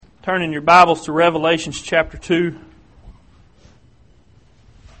Turn in your Bibles to Revelation chapter 2.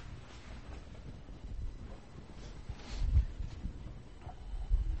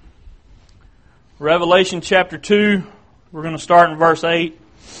 Revelation chapter 2, we're going to start in verse 8.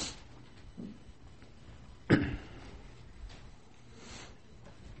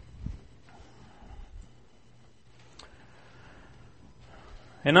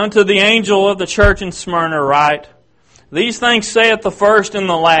 And unto the angel of the church in Smyrna write, These things saith the first and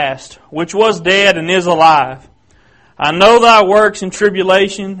the last, which was dead and is alive. I know thy works and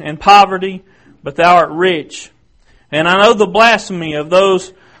tribulation and poverty, but thou art rich. And I know the blasphemy of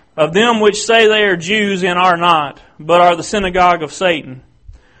them which say they are Jews and are not, but are the synagogue of Satan.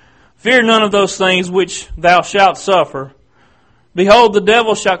 Fear none of those things which thou shalt suffer. Behold, the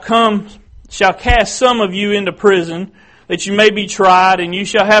devil shall cast some of you into prison, that you may be tried, and you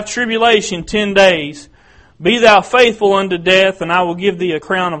shall have tribulation 10 days. Be thou faithful unto death, and I will give thee a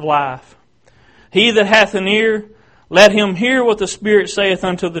crown of life. He that hath an ear, let him hear what the Spirit saith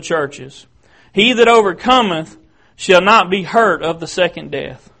unto the churches. He that overcometh shall not be hurt of the second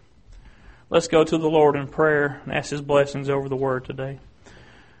death. Let's go to the Lord in prayer and ask His blessings over the Word today.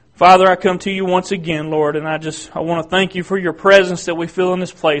 Father, I come to you once again, Lord, and I want to thank you for your presence that we feel in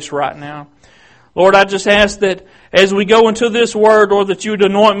this place right now. Lord, I just ask that as we go into this Word, Lord, that you would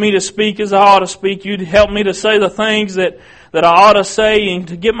anoint me to speak as I ought to speak. You'd help me to say the things that I ought to say and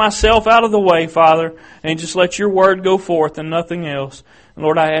to get myself out of the way, Father, and just let your Word go forth and nothing else. And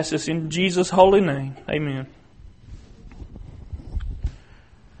Lord, I ask this in Jesus' holy name. Amen.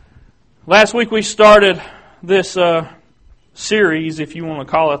 Last week we started this series, if you want to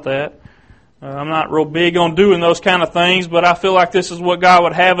call it that. I'm not real big on doing those kind of things, but I feel like this is what God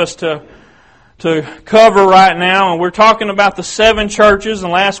would have us to cover right now. And we're talking about the 7 churches,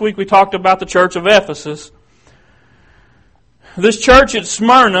 and last week we talked about the church of Ephesus. This church at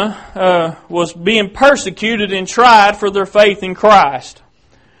Smyrna was being persecuted and tried for their faith in Christ.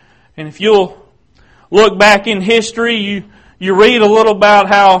 And if you'll look back in history, you read a little about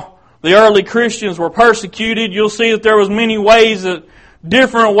how the early Christians were persecuted. You'll see that there was many ways,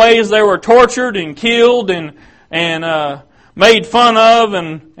 different ways they were tortured and killed and made fun of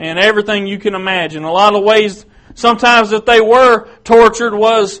and everything you can imagine. A lot of ways, sometimes that they were tortured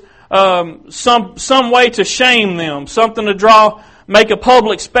was some way to shame them, something to make a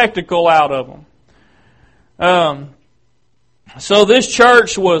public spectacle out of them. So this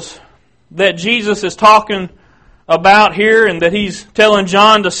church that Jesus is talking about here and that He's telling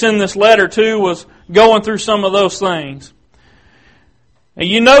John to send this letter to was going through some of those things. And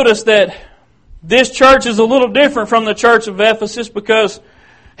you notice that this church is a little different from the church of Ephesus because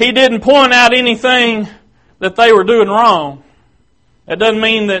he didn't point out anything that they were doing wrong. That doesn't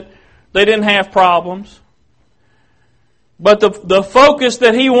mean that they didn't have problems. But the focus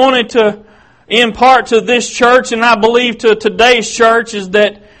that he wanted to impart to this church, and I believe to today's church, is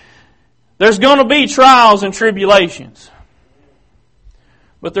that there's going to be trials and tribulations.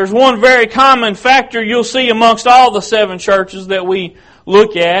 But there's one very common factor you'll see amongst all the 7 churches that we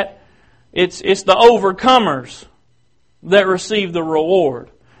look at. It's the overcomers that receive the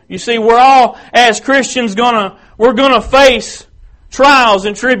reward. You see, we're all, as Christians, we're gonna face trials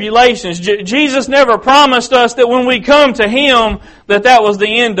and tribulations. Jesus never promised us that when we come to Him that was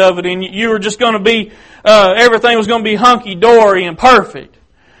the end of it and you were just going to be, everything was going to be hunky-dory and perfect.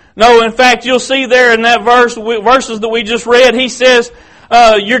 No, in fact, you'll see there in that verses that we just read, He says,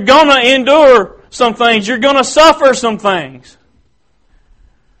 you're going to endure some things. You're going to suffer some things.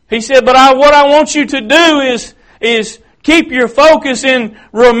 He said, but what I want you to do is keep your focus and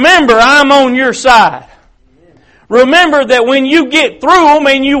remember I'm on your side. Remember that when you get through them,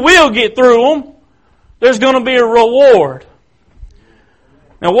 and you will get through them, there's going to be a reward.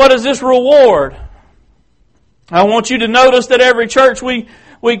 Now what is this reward? I want you to notice that every church we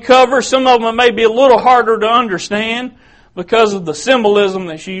cover, some of them may be a little harder to understand because of the symbolism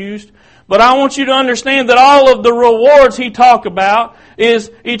that's used. But I want you to understand that all of the rewards he talked about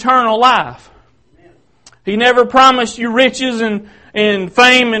is eternal life. He never promised you riches and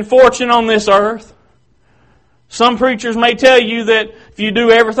fame and fortune on this earth. Some preachers may tell you that if you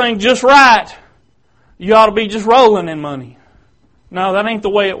do everything just right, you ought to be just rolling in money. No, that ain't the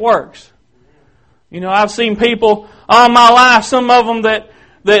way it works. You know, I've seen people all my life, some of them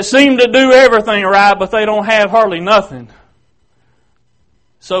that seem to do everything right, but they don't have hardly nothing.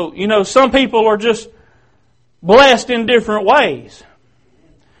 So, you know, some people are just blessed in different ways.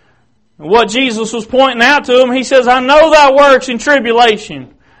 And what Jesus was pointing out to them, He says, I know thy works in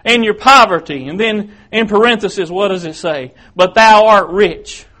tribulation and your poverty. And then in parentheses, what does it say? But thou art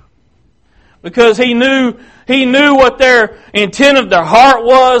rich. Because He knew He knew what their intent of their heart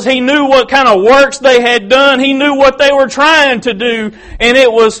was. He knew what kind of works they had done. He knew what they were trying to do. And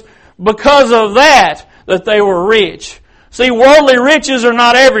it was because of that they were rich. See, worldly riches are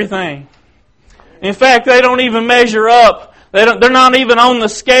not everything. In fact, they don't even measure up. They're not even on the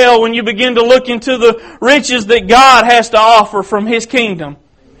scale when you begin to look into the riches that God has to offer from His kingdom.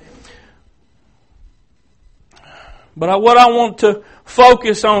 But what I want to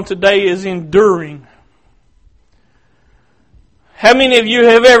focus on today is enduring. How many of you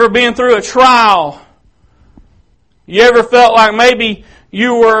have ever been through a trial? You ever felt like maybe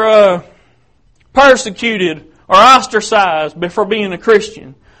you were persecuted or ostracized for being a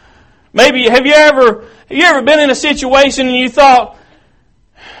Christian? Maybe have you ever been in a situation and you thought,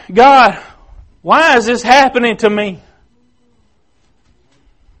 God, why is this happening to me?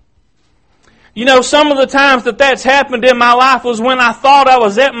 You know, some of the times that's happened in my life was when I thought I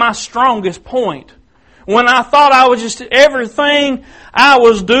was at my strongest point. When I thought everything I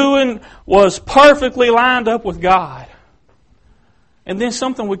was doing was perfectly lined up with God. And then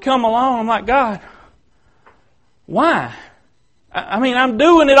something would come along, I'm like, God, why? I mean, I'm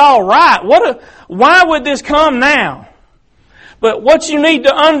doing it all right. Why would this come now? But what you need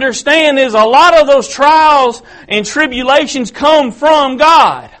to understand is a lot of those trials and tribulations come from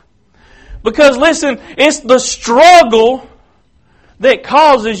God. Because listen, it's the struggle that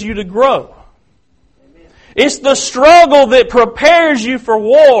causes you to grow. It's the struggle that prepares you for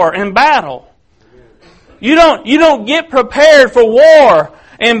war and battle. You don't get prepared for war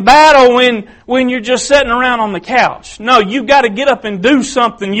and battle when you're just sitting around on the couch. No, you've got to get up and do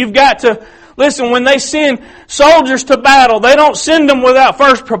something. You've got to, listen, when they send soldiers to battle, they don't send them without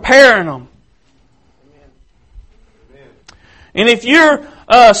first preparing them. And if you're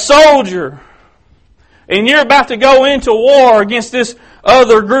a soldier and you're about to go into war against this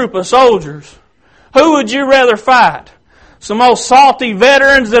other group of soldiers, who would you rather fight? Some old salty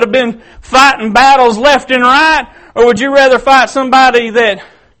veterans that have been fighting battles left and right? Or would you rather fight somebody that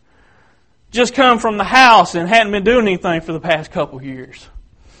just come from the house and hadn't been doing anything for the past couple of years?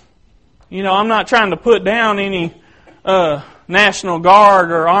 You know, I'm not trying to put down any National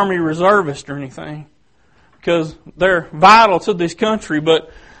Guard or Army Reservist or anything, because they're vital to this country,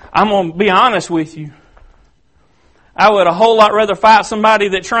 but I'm going to be honest with you. I would a whole lot rather fight somebody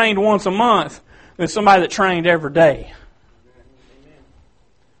that trained once a month than somebody that trained every day.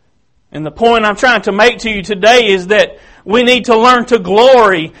 And the point I'm trying to make to you today is that we need to learn to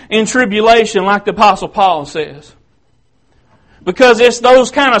glory in tribulation, like the Apostle Paul says. Because it's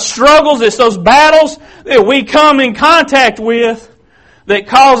those kind of struggles, it's those battles that we come in contact with that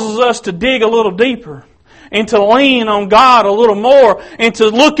causes us to dig a little deeper and to lean on God a little more and to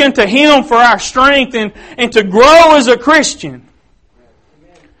look into Him for our strength and to grow as a Christian.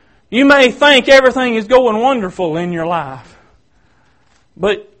 You may think everything is going wonderful in your life,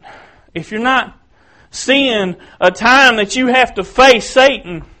 but if you're not seeing a time that you have to face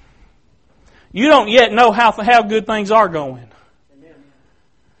Satan, you don't yet know how good things are going.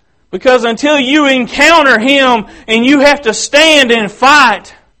 Because until you encounter Him and you have to stand and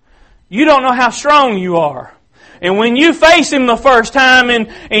fight, you don't know how strong you are. And when you face Him the first time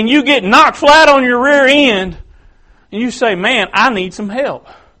and you get knocked flat on your rear end, and you say, man, I need some help.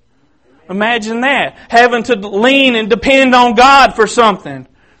 Imagine that. Having to lean and depend on God for something.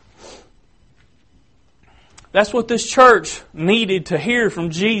 That's what this church needed to hear from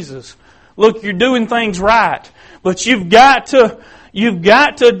Jesus. Look, you're doing things right, but you've got to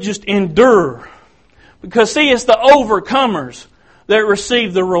just endure. Because see, it's the overcomers that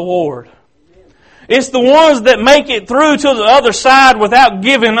receive the reward. It's the ones that make it through to the other side without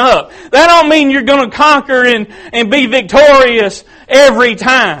giving up. That don't mean you're going to conquer and be victorious every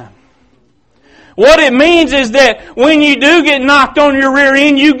time. What it means is that when you do get knocked on your rear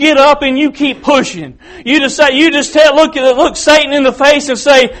end, you get up and you keep pushing. You just look Satan in the face and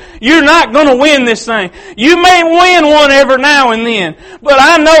say, you're not going to win this thing. You may win one every now and then, but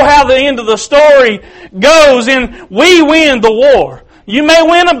I know how the end of the story goes, and we win the war. You may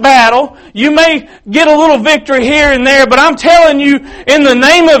win a battle, you may get a little victory here and there, but I'm telling you, in the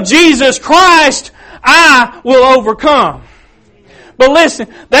name of Jesus Christ, I will overcome. But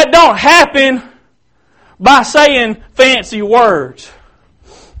listen, that don't happen by saying fancy words.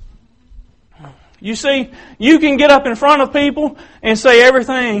 You see, you can get up in front of people and say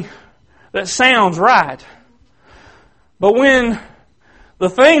everything that sounds right. But when the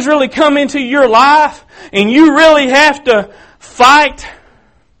things really come into your life and you really have to fight,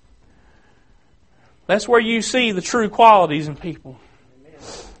 that's where you see the true qualities in people.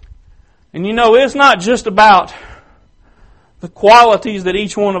 And you know, it's not just about the qualities that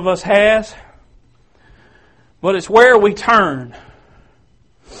each one of us has. But it's where we turn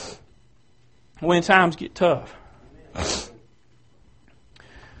when times get tough.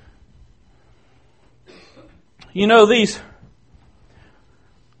 You know, these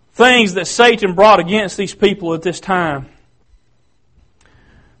things that Satan brought against these people at this time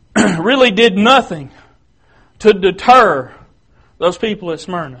really did nothing to deter those people at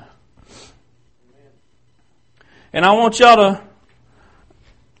Smyrna. And I want y'all to,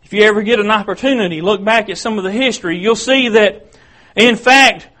 if you ever get an opportunity, look back at some of the history. You'll see that, in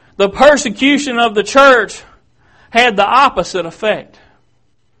fact, the persecution of the church had the opposite effect.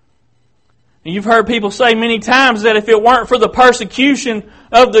 And you've heard people say many times that if it weren't for the persecution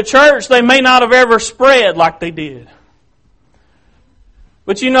of the church, they may not have ever spread like they did.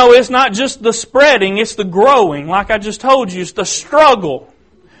 But you know, it's not just the spreading, it's the growing. Like I just told you, it's the struggle.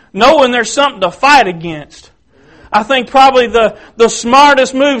 Knowing there's something to fight against. I think probably the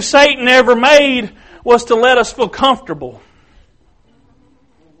smartest move Satan ever made was to let us feel comfortable.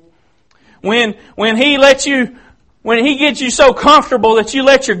 When he gets you so comfortable that you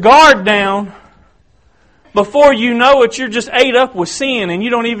let your guard down, before you know it, you're just ate up with sin and you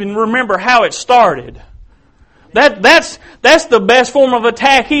don't even remember how it started. That's the best form of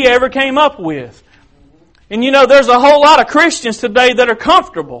attack he ever came up with. And you know, there's a whole lot of Christians today that are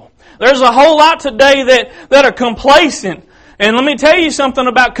comfortable. There's a whole lot today that are complacent. And let me tell you something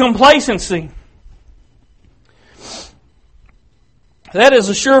about complacency. That is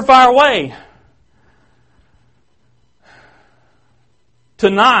a surefire way to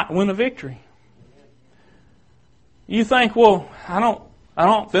not win a victory. You think, well, I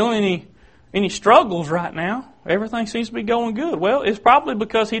don't feel any struggles right now. Everything seems to be going good. Well, it's probably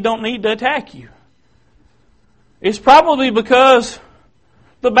because he don't need to attack you. It's probably because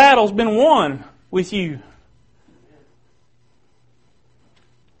the battle's been won with you.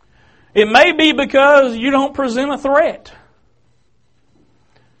 It may be because you don't present a threat.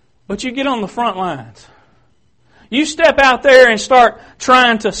 But you get on the front lines. You step out there and start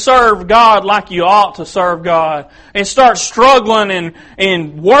trying to serve God like you ought to serve God. And start struggling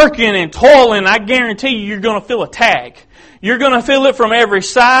and working and toiling. I guarantee you're going to feel attack. You're going to feel it from every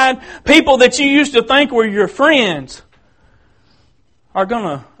side. People that you used to think were your friends are going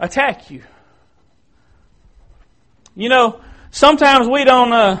to attack you. You know, sometimes we don't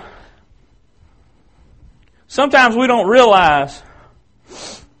realize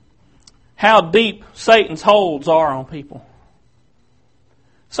how deep Satan's holds are on people.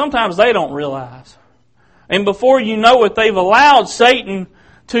 Sometimes they don't realize. And before you know it, they've allowed Satan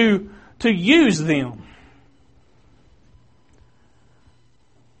to use them.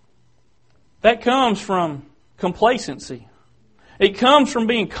 That comes from complacency. It comes from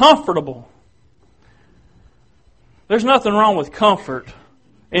being comfortable. There's nothing wrong with comfort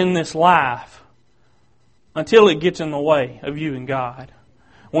in this life until it gets in the way of you and God.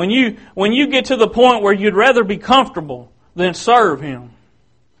 When you get to the point where you'd rather be comfortable than serve Him.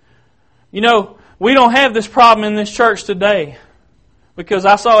 You know, we don't have this problem in this church today because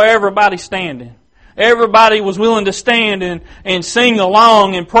I saw everybody standing. Everybody was willing to stand and sing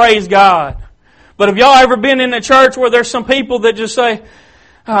along and praise God. But have y'all ever been in a church where there's some people that just say,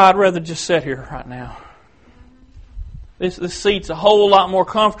 I'd rather just sit here right now. This seat's a whole lot more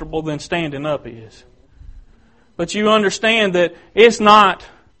comfortable than standing up is. But you understand that it's not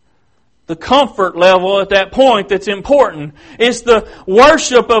the comfort level at that point that's important. It's the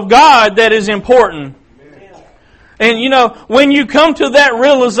worship of God that is important. And you know, when you come to that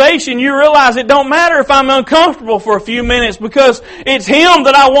realization, you realize it don't matter if I'm uncomfortable for a few minutes because it's Him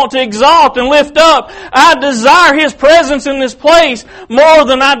that I want to exalt and lift up. I desire His presence in this place more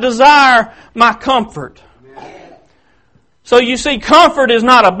than I desire my comfort. So you see, comfort is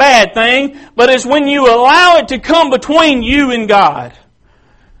not a bad thing, but it's when you allow it to come between you and God,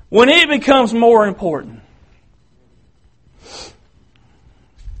 when it becomes more important.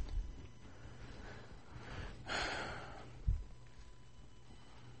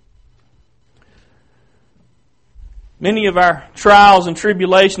 Many of our trials and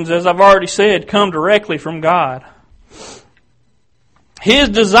tribulations, as I've already said, come directly from God. His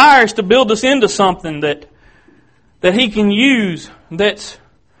desire is to build us into something that He can use that's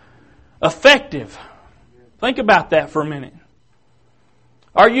effective. Think about that for a minute.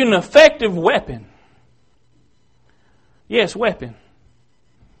 Are you an effective weapon? Yes, weapon.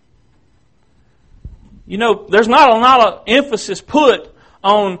 You know, there's not a lot of emphasis put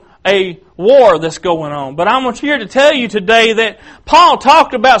on a war that's going on. But I'm here to tell you today that Paul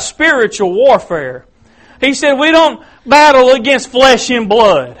talked about spiritual warfare. He said we don't battle against flesh and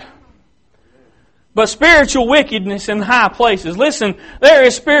blood. but spiritual wickedness in high places. Listen, there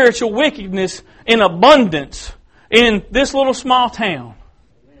is spiritual wickedness in abundance in this little small town.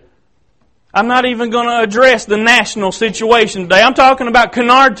 I'm not even going to address the national situation today. I'm talking about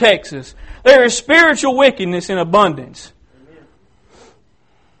Kennard, Texas. There is spiritual wickedness in abundance.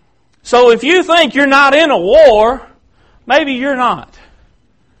 So if you think you're not in a war, maybe you're not.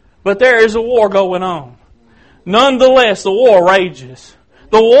 But there is a war going on. Nonetheless, the war rages.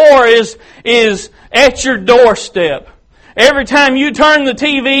 The war is at your doorstep. Every time you turn the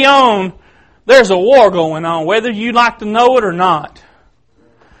TV on, there's a war going on, whether you like to know it or not.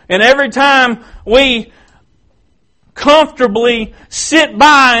 And every time we comfortably sit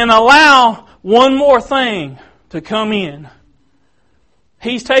by and allow one more thing to come in,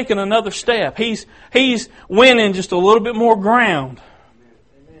 he's taking another step. He's winning just a little bit more ground.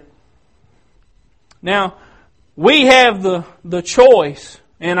 Now, we have the choice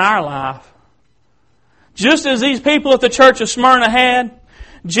in our life. Just as these people at the church of Smyrna had,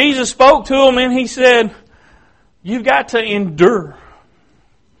 Jesus spoke to them and He said, you've got to endure.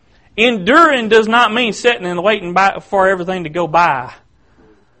 Enduring does not mean sitting and waiting for everything to go by.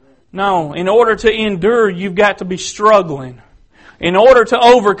 No, in order to endure, you've got to be struggling. In order to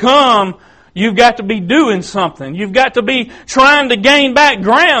overcome, you've got to be doing something. You've got to be trying to gain back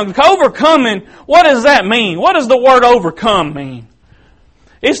ground. Overcoming, what does that mean? What does the word overcome mean?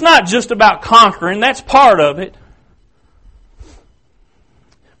 It's not just about conquering. That's part of it.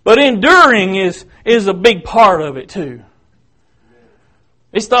 But enduring is a big part of it too.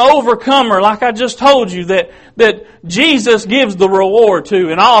 It's the overcomer, like I just told you, that Jesus gives the reward to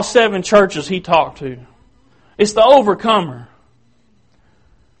in all 7 churches He talked to. It's the overcomer.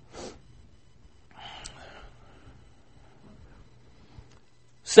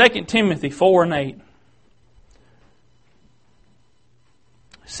 Second Timothy 4:8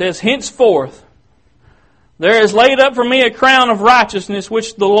 says, henceforth there is laid up for me a crown of righteousness,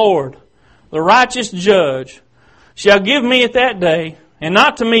 which the Lord, the righteous judge, shall give me at that day, and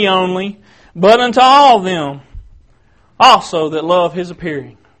not to me only, but unto all them also that love His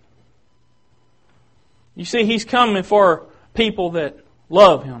appearing. You see, He's coming for people that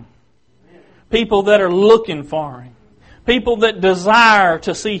love Him. People that are looking for Him. People that desire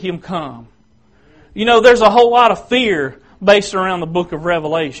to see Him come. You know, there's a whole lot of fear based around the book of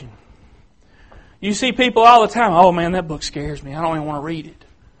Revelation. You see people all the time, oh man, that book scares me. I don't even want to read it.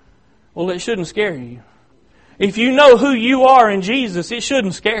 Well, it shouldn't scare you. If you know who you are in Jesus, it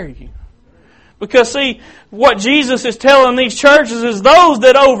shouldn't scare you. Because see, what Jesus is telling these churches is those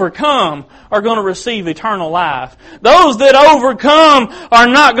that overcome are going to receive eternal life. Those that overcome are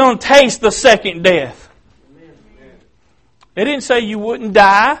not going to taste the second death. It didn't say you wouldn't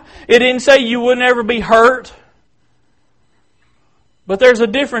die. It didn't say you wouldn't ever be hurt. But there's a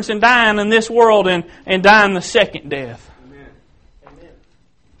difference in dying in this world and dying the second death.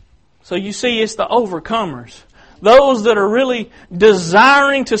 So you see, it's the overcomers. Those that are really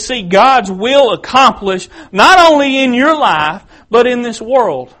desiring to see God's will accomplished, not only in your life, but in this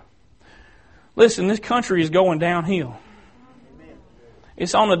world. Listen, this country is going downhill.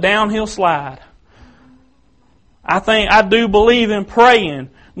 It's on a downhill slide. I do believe in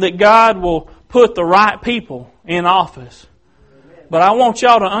praying that God will put the right people in office. But I want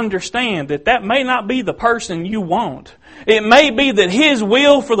y'all to understand that may not be the person you want. It may be that His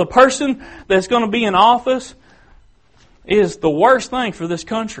will for the person that's going to be in office is the worst thing for this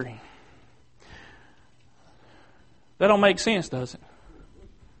country. That don't make sense, does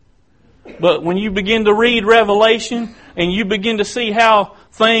it? But when you begin to read Revelation and you begin to see how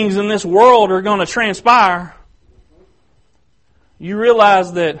things in this world are going to transpire, you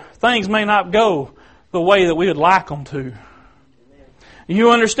realize that things may not go the way that we would like them to.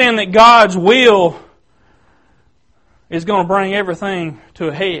 You understand that God's will is going to bring everything to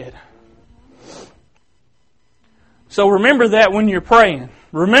a head. So remember that when you're praying.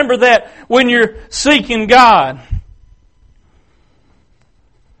 Remember that when you're seeking God.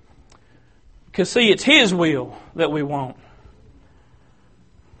 Because see, it's His will that we want.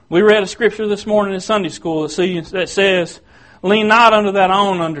 We read a scripture this morning in Sunday school that says, lean not unto thine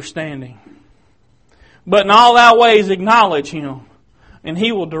own understanding, but in all thy ways acknowledge Him, and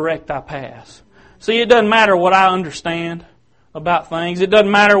He will direct thy paths. See, it doesn't matter what I understand about things. It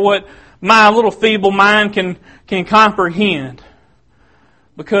doesn't matter what my little feeble mind can comprehend.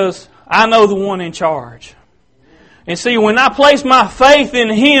 Because I know the one in charge. And see, when I place my faith in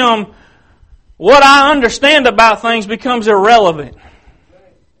Him, what I understand about things becomes irrelevant.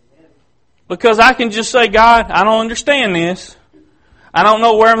 Because I can just say, God, I don't understand this. I don't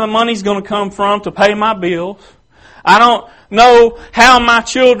know where the money's going to come from to pay my bills. I don't know how my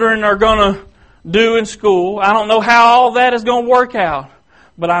children are going to do in school. I don't know how all that is going to work out.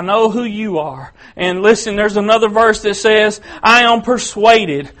 But I know who you are. And listen, there's another verse that says, I am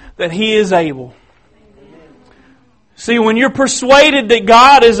persuaded that He is able. See, when you're persuaded that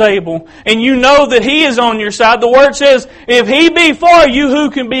God is able, and you know that He is on your side, the Word says, if He be for you, who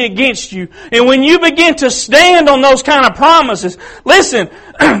can be against you? And when you begin to stand on those kind of promises, listen,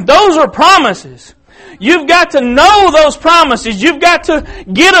 those are promises. You've got to know those promises. You've got to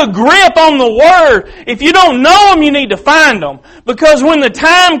get a grip on the Word. If you don't know them, you need to find them. Because when the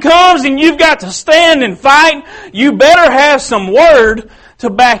time comes and you've got to stand and fight, you better have some Word to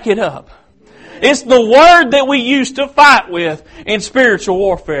back it up. It's the Word that we use to fight with in spiritual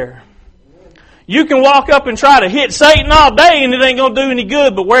warfare. You can walk up and try to hit Satan all day and it ain't going to do any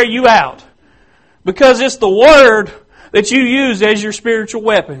good but wear you out. Because it's the Word that you use as your spiritual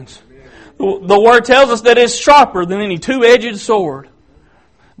weapons. The Word tells us that it's sharper than any two-edged sword,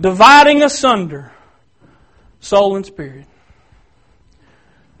 dividing asunder soul and spirit.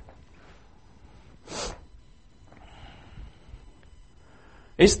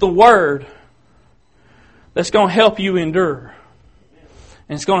 It's the Word that's going to help you endure.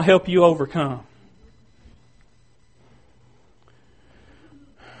 And it's going to help you overcome.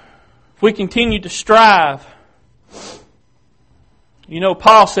 If we continue to strive, you know,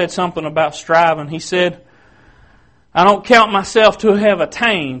 Paul said something about striving. He said, I don't count myself to have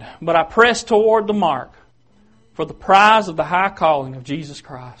attained, but I press toward the mark for the prize of the high calling of Jesus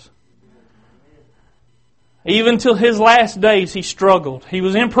Christ. Even till his last days, he struggled. He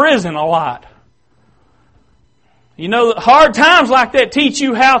was in prison a lot. You know, hard times like that teach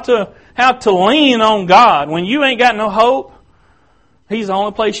you how to lean on God. When you ain't got no hope, He's the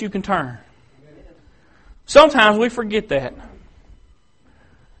only place you can turn. Sometimes we forget that.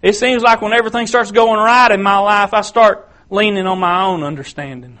 It seems like when everything starts going right in my life, I start leaning on my own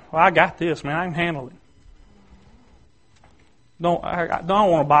understanding. Well, I got this, man. I can handle it. I don't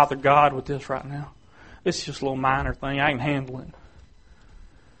want to bother God with this right now. It's just a little minor thing. I can handle it.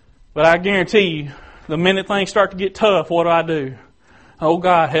 But I guarantee you, the minute things start to get tough, what do? Oh,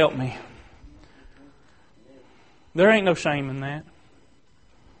 God, help me. There ain't no shame in that.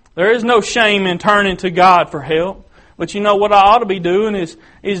 There is no shame in turning to God for help. But you know what I ought to be doing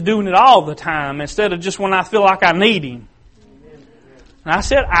is doing it all the time instead of just when I feel like I need Him. And I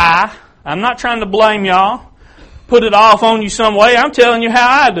said I'm not trying to blame y'all, put it off on you some way. I'm telling you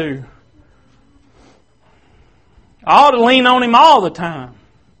how I do. I ought to lean on Him all the time.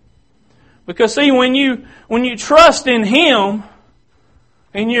 Because see, when you trust in Him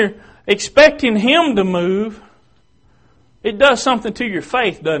and you're expecting Him to move, it does something to your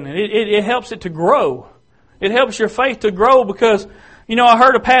faith, doesn't it? It helps it to grow. It helps your faith to grow because, you know, I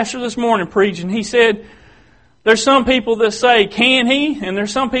heard a pastor this morning preaching. He said, there's some people that say, can He? And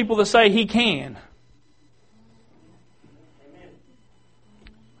there's some people that say, He can.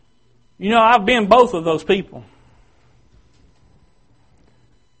 You know, I've been both of those people.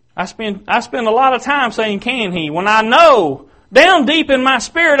 I spend a lot of time saying, can He? When I know, down deep in my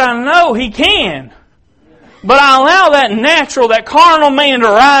spirit, I know He can. But I allow that natural, that carnal man to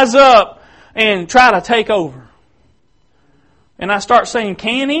rise up and try to take over. And I start saying,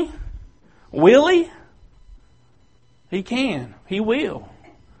 can He? Will He? He can. He will.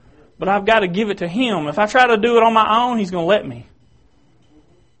 But I've got to give it to Him. If I try to do it on my own, He's going to let me.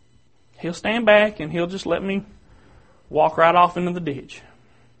 He'll stand back and He'll just let me walk right off into the ditch.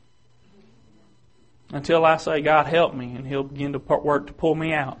 Until I say, God, help me. And He'll begin to work to pull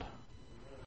me out.